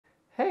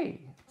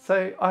Hey,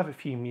 so I have a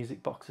few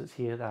music boxes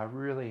here that I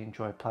really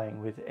enjoy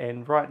playing with,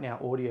 and right now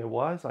audio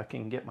wise I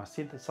can get my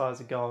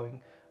synthesizer going,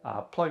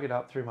 plug it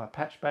up through my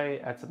patch bay,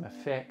 add some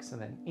effects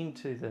and then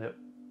into the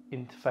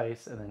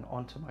interface and then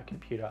onto my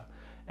computer,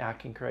 and I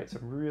can create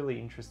some really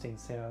interesting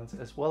sounds,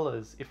 as well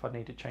as if I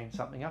need to change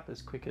something up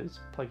as quick as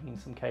plugging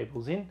some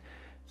cables in.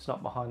 It's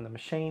not behind the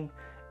machine,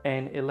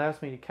 and it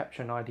allows me to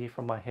capture an idea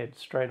from my head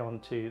straight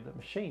onto the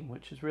machine,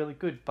 which is really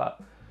good.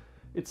 But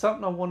it's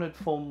something I wanted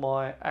for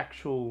my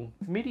actual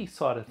MIDI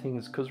side of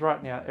things, because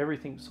right now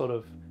everything's sort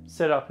of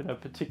set up in a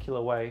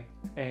particular way,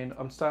 and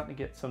I'm starting to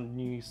get some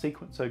new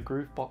sequencer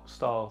groovebox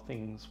style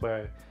things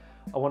where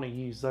I want to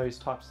use those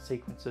types of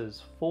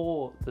sequences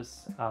for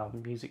this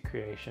music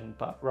creation.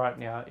 But right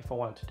now, if I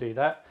wanted to do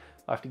that,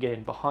 I have to get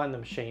in behind the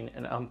machine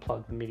and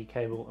unplug the MIDI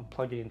cable and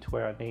plug it into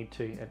where I need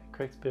to, and it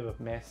creates a bit of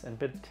a mess and a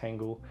bit of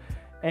tangle,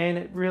 and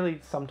it really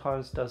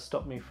sometimes does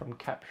stop me from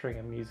capturing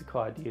a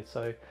musical idea.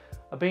 So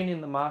I've been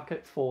in the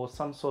market for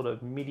some sort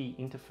of MIDI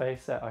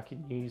interface that I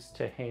can use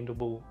to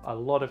handle a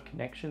lot of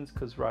connections,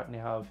 because right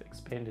now I've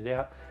expanded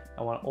out.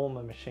 I want all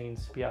my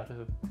machines to be able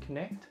to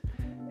connect.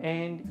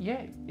 And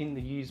yeah, in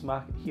the used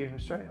market here in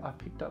Australia, I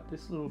picked up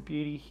this little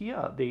beauty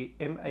here, the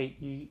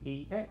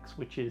M8U EX,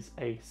 which is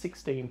a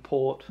 16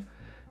 port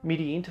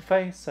MIDI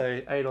interface,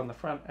 so 8 on the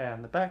front, 8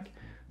 on the back.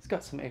 It's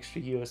got some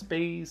extra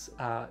USBs,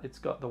 it's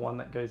got the one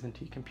that goes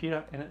into your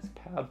computer, and it's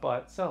powered by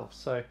itself.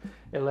 So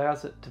it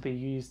allows it to be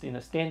used in a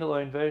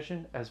standalone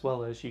version, as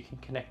well as you can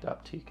connect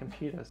up to your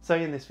computer. So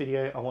in this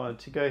video, I wanted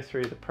to go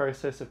through the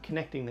process of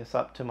connecting this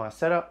up to my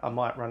setup. I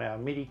might run out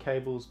of MIDI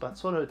cables, but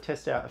sort of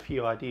test out a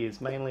few ideas.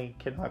 Mainly,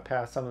 can I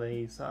power some of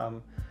these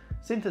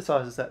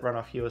synthesizers that run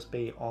off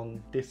USB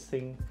on this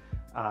thing?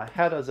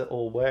 How does it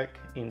all work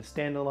in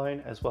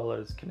standalone, as well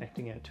as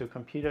connecting it to a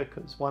computer?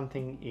 Because one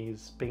thing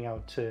is being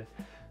able to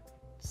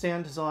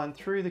sound design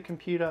through the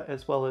computer,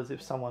 as well as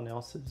if someone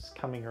else is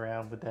coming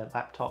around with their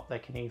laptop, they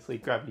can easily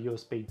grab a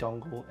USB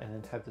dongle and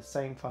then have the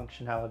same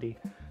functionality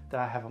that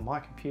I have on my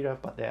computer,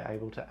 but they're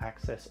able to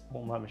access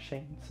all my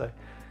machines. So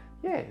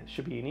yeah, it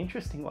should be an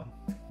interesting one.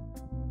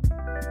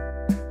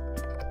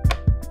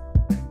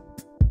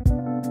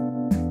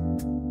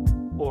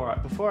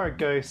 Alright, before I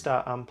go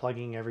start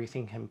unplugging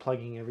everything and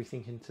plugging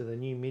everything into the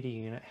new MIDI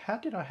unit, how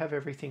did I have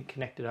everything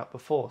connected up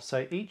before?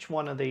 So each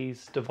one of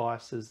these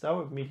devices, they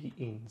were MIDI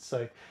in,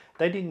 so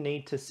they didn't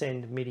need to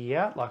send MIDI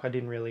out. Like, I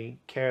didn't really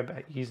care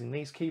about using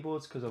these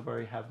keyboards because I've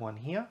already have one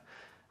here.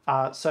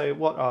 So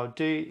what I'll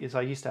do is,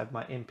 I used to have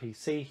my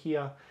MPC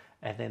here,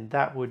 and then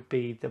that would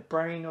be the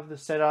brain of the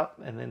setup,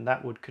 and then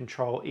that would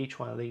control each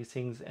one of these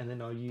things, and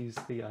then I'll use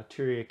the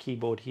Arturia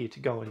keyboard here to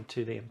go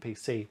into the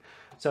MPC.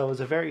 So it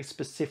was a very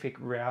specific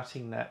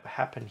routing that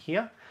happened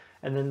here,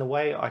 and then the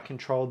way I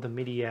controlled the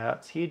MIDI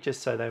outs here,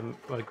 just so they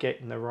were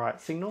getting the right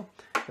signal,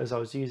 as I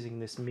was using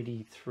this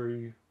MIDI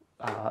through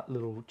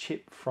little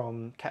chip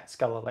from Cat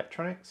Skull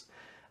Electronics.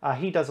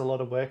 He does a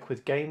lot of work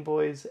with Game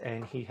Boys,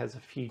 and he has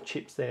a few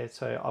chips there,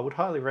 so I would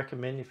highly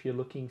recommend, if you're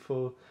looking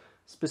for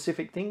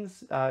specific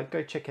things,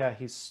 go check out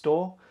his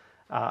store.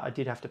 I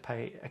did have to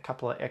pay a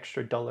couple of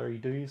extra dollary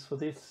dues for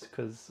this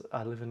because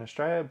I live in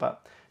Australia,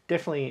 but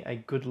definitely a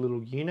good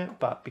little unit.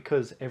 But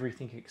because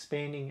everything's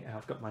expanding and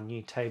I've got my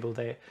new table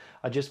there,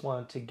 I just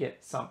wanted to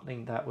get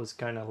something that was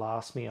going to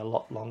last me a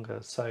lot longer.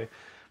 So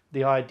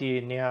the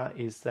idea now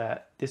is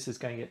that this is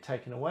going to get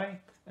taken away,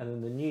 and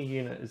then the new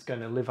unit is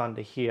going to live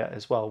under here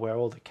as well, where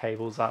all the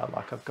cables are.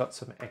 Like, I've got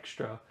some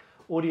extra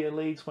audio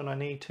leads when I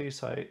need to,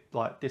 so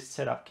like this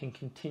setup can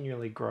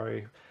continually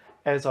grow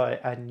as I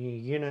add new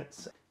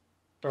units.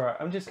 Alright,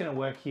 I'm just going to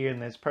work here,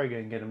 and there's probably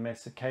going to get a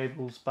mess of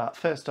cables, but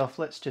first off,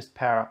 let's just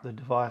power up the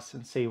device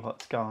and see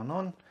what's going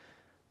on.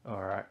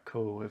 Alright,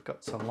 cool, we've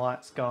got some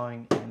lights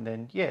going, and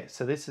then yeah,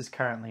 so this is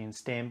currently in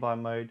standby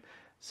mode.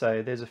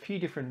 So there's a few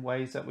different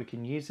ways that we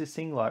can use this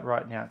thing. Like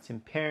right now it's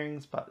in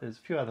pairings, but there's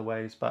a few other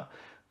ways. But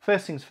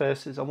first things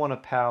first is I want to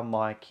power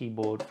my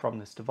keyboard from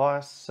this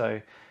device. So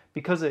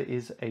because it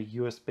is a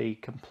USB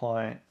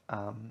compliant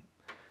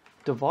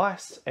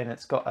device, and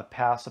it's got a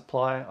power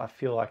supply, I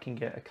feel I can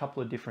get a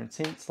couple of different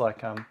synths. Like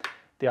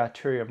the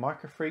Arturia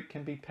Microfreak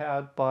can be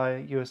powered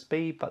by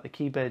USB, but the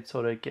keyboard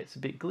sort of gets a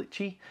bit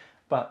glitchy.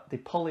 But the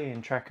Poly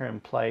and Tracker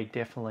and Play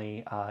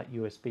definitely are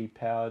USB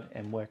powered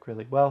and work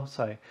really well.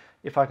 So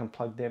if I can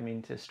plug them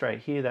into straight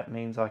here, that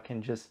means I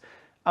can just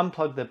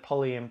unplug the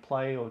Poly and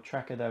Play or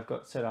Tracker that I've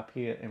got set up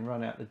here and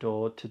run out the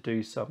door to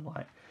do some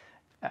like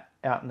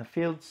out in the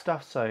field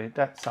stuff. So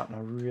that's something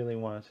I really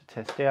wanted to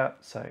test out.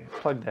 So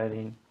plug that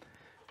in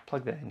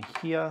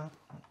here,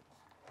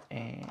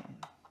 and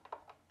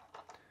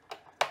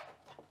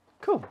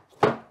cool,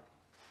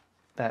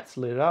 that's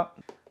lit up.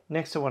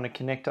 Next, I want to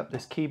connect up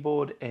this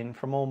keyboard, and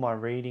from all my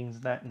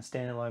readings that in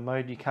standalone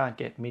mode, you can't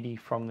get MIDI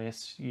from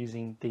this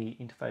using the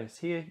interface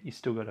here. You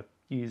still got to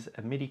use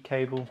a MIDI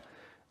cable.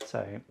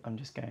 So I'm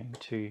just going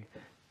to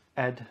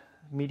add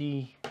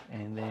MIDI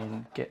and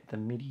then get the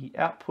MIDI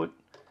output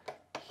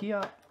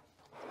here,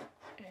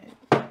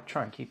 and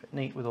try and keep it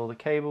neat with all the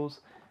cables.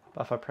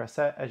 But if I press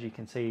that, as you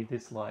can see,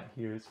 this light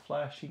here is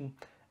flashing,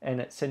 and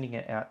it's sending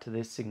it out to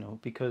this signal,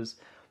 because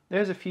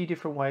there's a few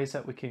different ways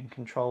that we can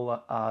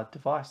control our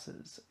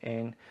devices.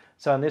 And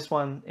so on this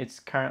one, it's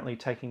currently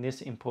taking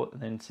this input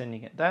and then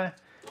sending it there.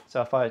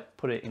 So if I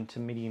put it into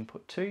MIDI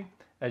input 2,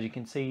 as you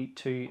can see,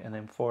 2 and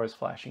then 4 is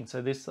flashing.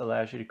 So this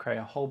allows you to create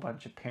a whole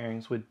bunch of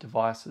pairings with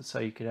devices. So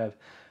you could have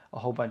a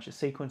whole bunch of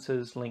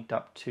sequences linked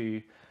up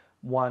to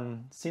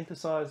one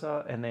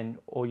synthesizer, and then,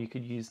 or you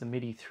could use the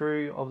MIDI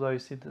through of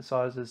those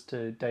synthesizers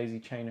to daisy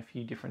chain a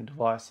few different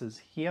devices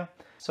here.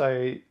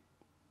 So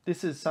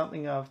this is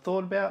something I've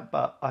thought about,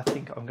 but I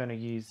think I'm going to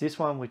use this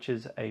one, which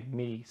is a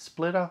MIDI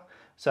splitter.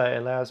 So it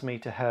allows me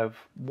to have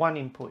one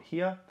input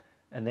here,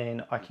 and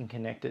then I can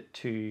connect it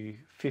to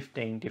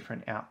 15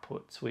 different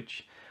outputs,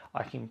 which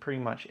I can pretty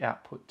much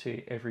output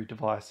to every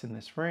device in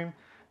this room.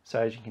 So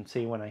as you can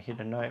see, when I hit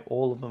a note,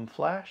 all of them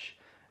flash.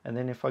 And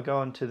then if I go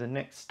on to the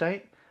next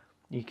state,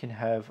 you can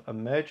have a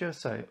merger.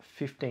 So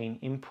 15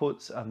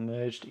 inputs are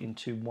merged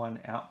into one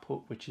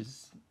output, which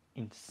is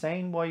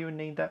insane why you would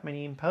need that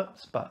many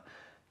inputs, but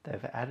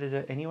they've added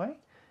it anyway.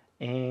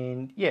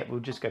 And yeah, we'll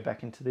just go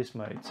back into this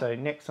mode. So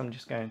next I'm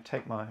just going to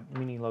take my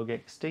Minilog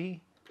XD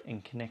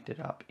and connect it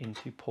up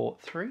into port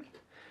 3.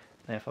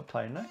 And if I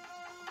play a note,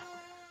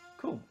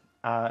 cool.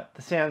 The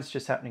sound's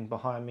just happening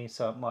behind me,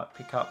 so it might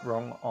pick up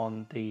wrong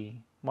on the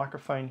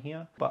microphone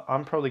here, but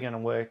I'm probably going to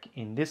work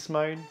in this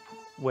mode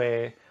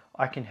where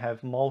I can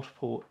have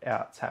multiple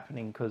outs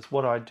happening, because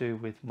what I do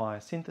with my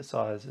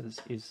synthesizers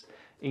is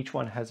each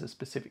one has a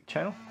specific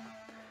channel.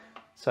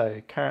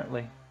 So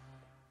currently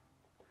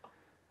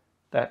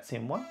that's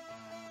in 1.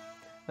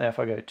 Now if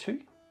I go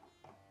 2,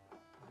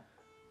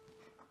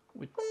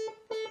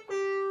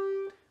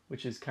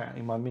 which is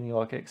currently my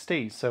Minilog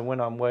XD. So when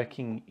I'm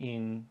working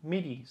in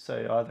MIDI,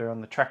 so either on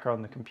the tracker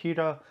on the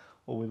computer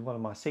or with one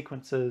of my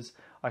sequences,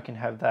 I can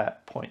have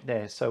that point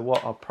there. So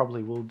what I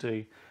probably will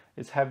do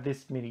is have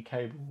this MIDI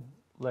cable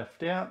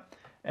left out,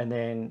 and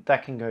then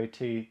that can go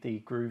to the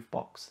groove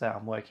box that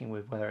I'm working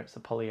with, whether it's the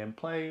Poly-M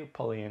Play,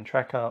 Poly-M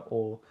Tracker,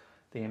 or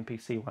the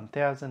MPC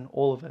 1000,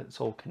 all of it's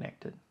all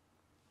connected.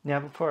 Now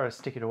before I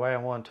stick it away, I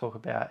want to talk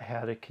about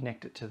how to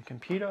connect it to the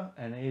computer,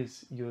 and it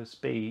is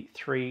USB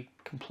 3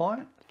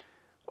 compliant.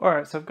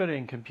 Alright, so I've got it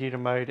in computer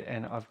mode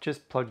and I've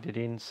just plugged it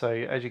in, so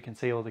as you can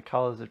see all the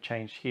colors have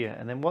changed here,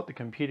 and then what the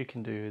computer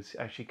can do is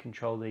actually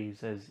control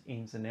these as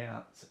ins and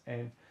outs.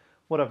 And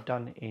what I've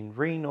done in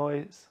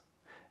Renoise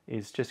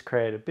is just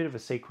create a bit of a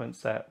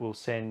sequence that will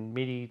send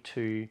MIDI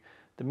to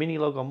the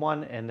Minilog on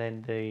one, and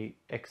then the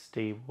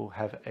XD will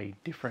have a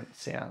different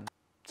sound.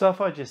 So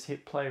if I just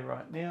hit play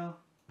right now,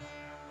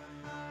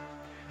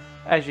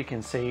 as you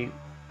can see,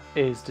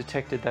 it is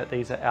detected that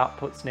these are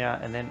outputs now,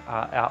 and then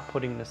are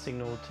outputting the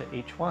signal to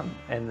each one.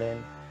 And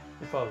then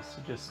if I was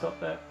to just stop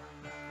that,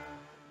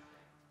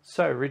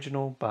 so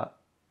original, but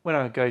when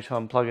I go to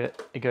unplug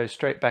it, it goes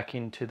straight back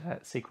into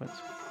that sequence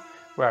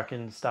where I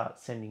can start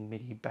sending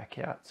MIDI back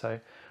out. So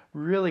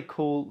really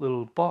cool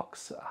little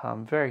box.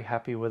 I'm very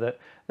happy with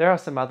it. There are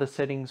some other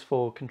settings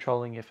for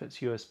controlling if it's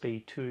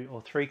USB 2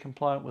 or 3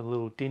 compliant, with a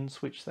little DIN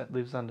switch that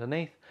lives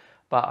underneath.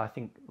 But I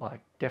think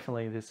like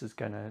definitely this is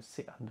going to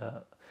sit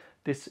under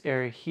this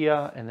area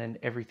here, and then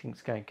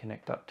everything's going to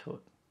connect up to it.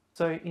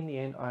 So in the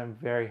end, I'm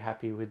very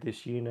happy with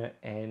this unit,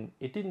 and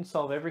it didn't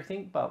solve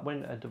everything, but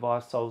when a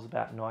device solves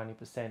about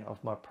 90%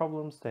 of my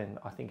problems, then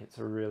I think it's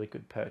a really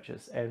good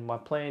purchase. And my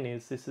plan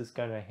is this is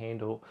going to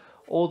handle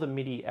all the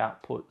MIDI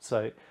output.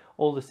 So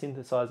all the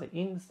synthesizer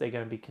ins, they're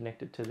going to be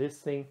connected to this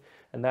thing.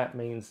 And that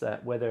means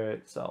that whether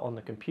it's on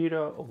the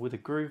computer or with a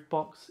groove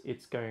box,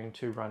 it's going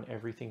to run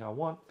everything I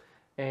want.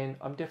 And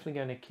I'm definitely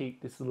going to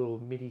keep this little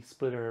MIDI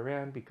splitter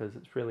around because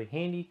it's really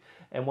handy.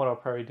 And what I'll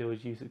probably do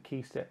is use a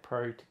KeyStep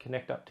Pro to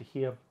connect up to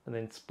here, and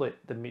then split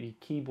the MIDI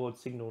keyboard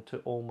signal to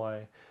all my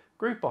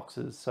groove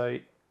boxes. So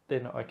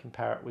then I can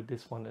pair it with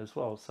this one as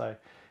well. So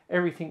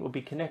everything will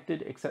be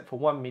connected except for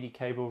one MIDI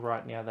cable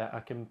right now that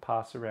I can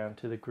pass around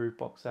to the groove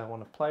box that I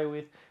want to play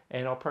with.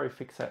 And I'll probably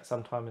fix that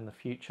sometime in the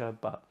future.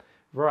 But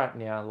right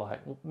now,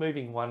 like,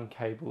 moving one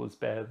cable is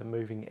better than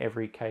moving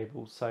every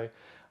cable. So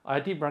I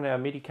did run out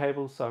of MIDI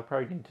cables, so I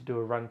probably need to do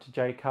a run to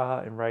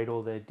JCar and raid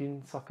all their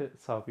DIN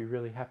sockets, so I'll be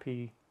really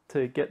happy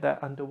to get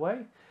that underway.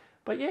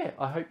 But yeah,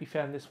 I hope you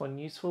found this one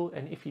useful,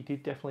 and if you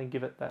did, definitely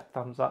give it that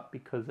thumbs up,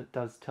 because it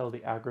does tell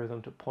the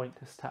algorithm to point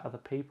this to other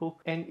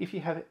people. And if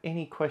you have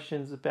any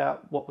questions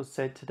about what was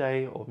said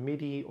today, or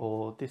MIDI,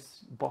 or this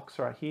box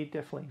right here,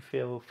 definitely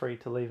feel free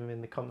to leave them in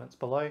the comments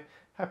below.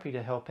 Happy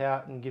to help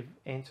out and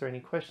answer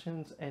any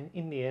questions. And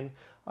in the end,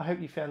 I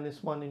hope you found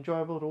this one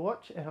enjoyable to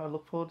watch, and I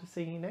look forward to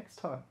seeing you next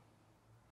time.